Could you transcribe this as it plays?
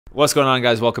What's going on,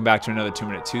 guys? Welcome back to another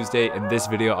 2-Minute Tuesday. In this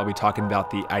video, I'll be talking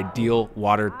about the ideal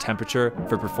water temperature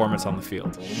for performance on the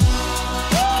field.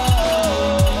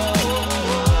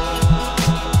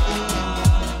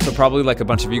 So probably like a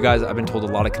bunch of you guys, I've been told a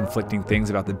lot of conflicting things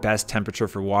about the best temperature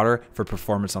for water for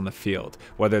performance on the field,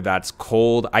 whether that's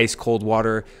cold, ice cold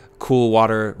water, cool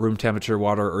water, room temperature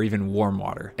water, or even warm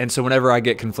water. And so whenever I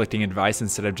get conflicting advice,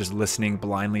 instead of just listening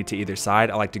blindly to either side,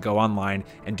 I like to go online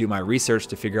and do my research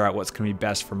to figure out what's going to be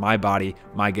best for my body,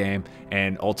 my game,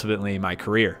 and ultimately my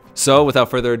career. So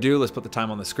without further ado, let's put the time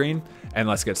on the screen and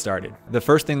let's get started. The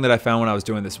first thing that I found when I was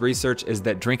doing this research is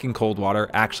that drinking cold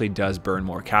water actually does burn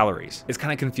more calories. It's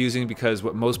kind of confusing because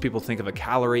what most people think of a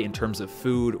calorie in terms of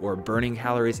food or burning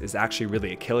calories is actually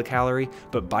really a kilocalorie,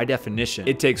 but by definition,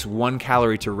 it takes 1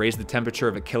 calorie to raise the temperature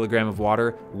of a kilogram of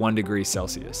water 1 degree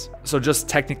Celsius. So just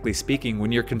technically speaking, when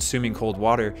you're consuming cold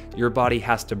water, your body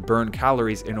has to burn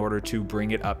calories in order to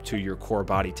bring it up to your core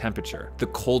body temperature. The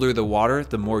colder the water,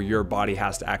 the more your body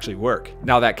has to actually work.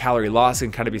 Now that calorie loss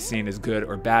can kind of be seen as good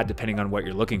or bad depending on what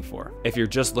you're looking for. If you're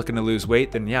just looking to lose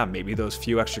weight, then yeah, maybe those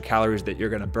few extra calories that you're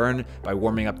going to burn by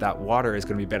warming up that water is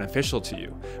going to be beneficial to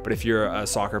you. But if you're a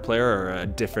soccer player or a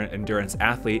different endurance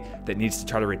athlete that needs to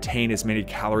try to retain as many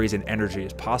calories and energy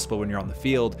as possible when you're on the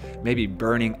field, maybe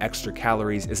burning extra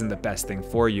calories isn't the best thing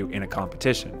for you in a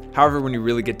competition. However, when you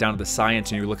really get down to the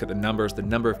science and you look at the numbers, the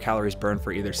number of calories burned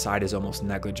for either side is almost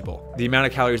negligible. The amount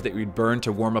of calories that we'd burn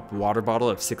to warm up a water bottle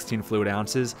of 16 fluid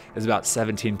ounces is about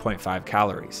 17.5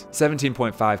 calories.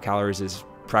 17.5 calories is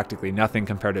practically nothing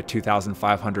compared to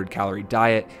 2,500 calorie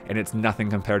diet, and it's nothing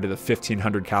compared to the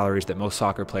 1,500 calories that most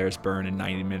soccer players burn in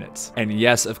 90 minutes. And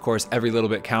yes, of course, every little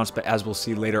bit counts, but as we'll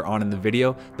see later on in the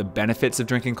video, the benefits of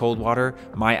drinking cold water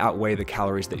might outweigh the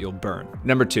calories that you'll burn.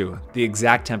 Number 2, the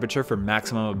exact temperature for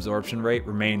maximum absorption rate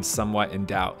remains somewhat in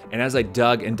doubt. And as I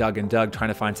dug trying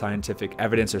to find scientific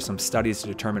evidence or some studies to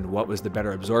determine what was the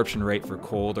better absorption rate for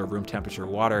cold or room temperature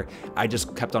water, I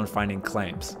just kept on finding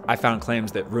claims. I found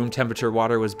claims that room temperature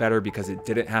water was better because it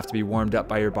didn't have to be warmed up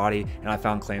by your body, and I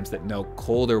found claims that no,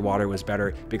 colder water was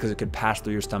better because it could pass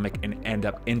through your stomach and end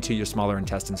up into your smaller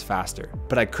intestines faster.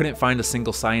 But I couldn't find a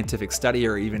single scientific study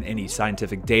or even any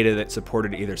scientific data that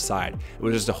supported either side. It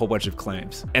was just a whole bunch of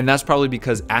claims. And that's probably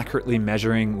because accurately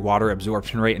measuring water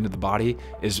absorption rate into the body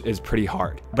is pretty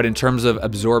hard. But in terms of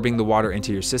absorbing the water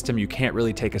into your system, you can't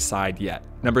really take a side yet.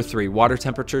 Number 3, water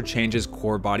temperature changes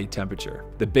core body temperature.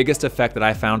 The biggest effect that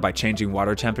I found by changing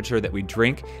water temperature that we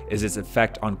drink is its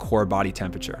effect on core body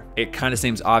temperature. It kind of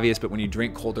seems obvious, but when you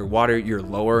drink colder water, you're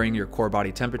lowering your core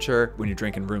body temperature. When you're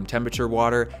drinking room temperature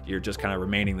water, you're just kind of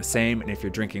remaining the same. And if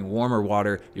you're drinking warmer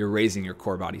water, you're raising your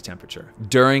core body temperature.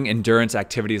 During endurance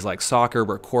activities like soccer,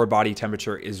 where core body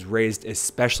temperature is raised,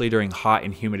 especially during hot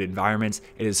and humid environments,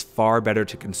 it is far better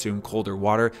to consume colder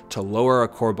water to lower a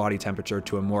core body temperature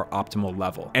to a more optimal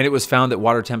level. And it was found that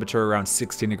water temperature around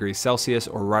 16 degrees Celsius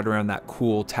or right around that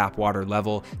cool tap water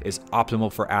level is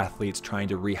optimal for athletes trying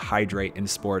to rehydrate in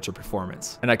sports or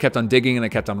performance. And I kept on digging and I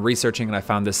kept on researching, and I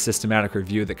found this systematic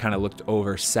review that kind of looked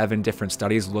over 7 different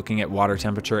studies looking at water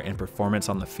temperature and performance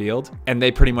on the field. And they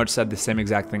pretty much said the same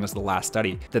exact thing as the last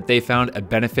study, that they found a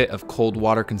benefit of cold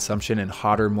water consumption in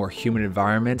hotter, more humid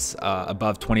environments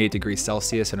above 28 degrees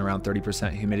Celsius and around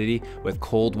 30% humidity, with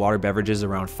cold water beverages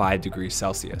around 5 degrees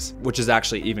Celsius, which is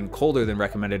actually even colder than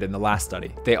recommended in the last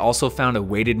study. They also found a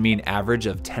weighted mean average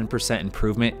of 10%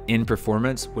 improvement in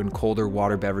performance when colder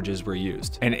water beverages were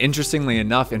used. And interestingly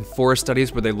enough, in 4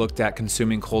 studies where they looked at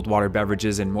consuming cold water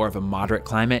beverages in more of a moderate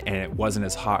climate and it wasn't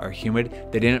as hot or humid,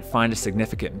 they didn't find a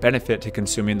significant benefit to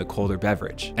consuming the colder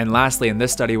beverage. And lastly, in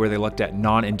this study where they looked at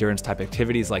non-endurance type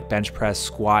activities like bench press,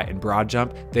 squat, and broad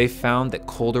jump, they found that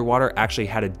colder water actually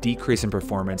had a decrease in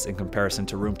performance in comparison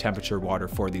to room temperature water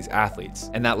for these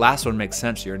athletes. And that last one makes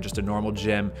sense. You're in just a normal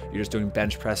gym, you're just doing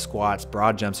bench press, squats,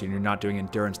 broad jumps, and you're not doing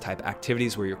endurance type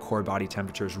activities where your core body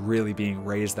temperature is really being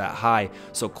raised that high.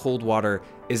 So cold water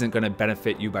isn't going to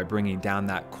benefit you by bringing down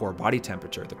that core body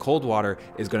temperature. The cold water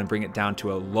is going to bring it down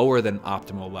to a lower than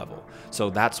optimal level. So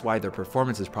that's why their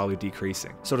performance is probably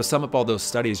decreasing. So to sum up all those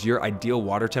studies, your ideal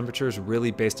water temperature is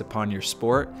really based upon your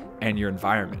sport and your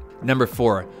environment. Number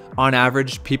 4, on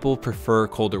average, people prefer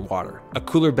colder water. A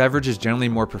cooler beverage is generally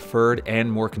more preferred and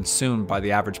more consumed shown by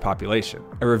the average population.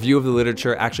 A review of the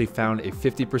literature actually found a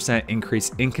 50%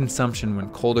 increase in consumption when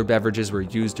colder beverages were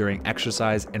used during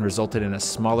exercise and resulted in a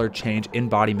smaller change in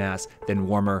body mass than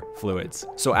warmer fluids.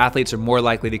 So athletes are more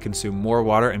likely to consume more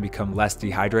water and become less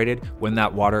dehydrated when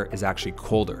that water is actually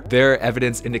colder. Their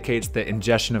evidence indicates that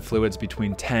ingestion of fluids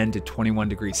between 10 to 21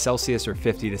 degrees Celsius or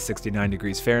 50 to 69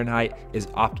 degrees Fahrenheit is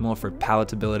optimal for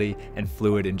palatability and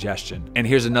fluid ingestion. And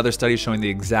here's another study showing the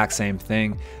exact same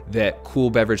thing, that cool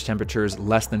beverage temperatures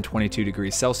less than 22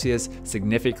 degrees Celsius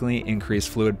significantly increase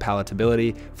fluid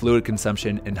palatability, fluid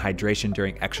consumption, and hydration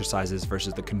during exercises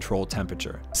versus the control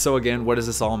temperature. So again, what does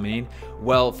this all mean?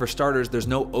 Well, for starters, there's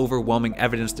no overwhelming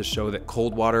evidence to show that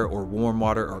cold water or warm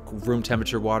water or room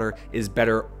temperature water is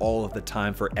better all of the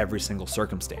time for every single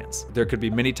circumstance. There could be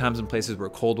many times and places where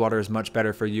cold water is much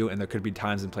better for you, and there could be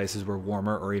times and places where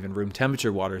warmer or even room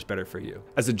temperature water is better for you.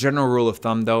 As a general rule of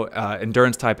thumb though,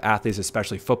 endurance type athletes,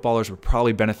 especially footballers, would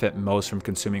probably benefit most from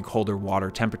consuming colder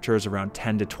water temperatures around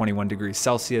 10 to 21 degrees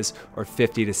Celsius or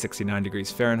 50 to 69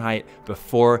 degrees Fahrenheit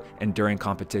before and during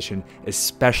competition,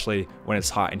 especially when it's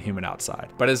hot and humid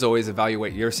outside. But as always,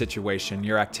 evaluate your situation,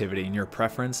 your activity, and your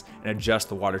preference, and adjust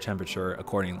the water temperature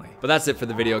accordingly. But that's it for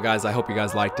the video, guys. I hope you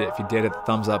guys liked it. If you did, hit the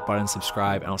thumbs up button,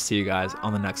 subscribe, and I'll see you guys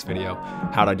on the next video.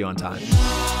 How'd I do on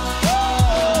time?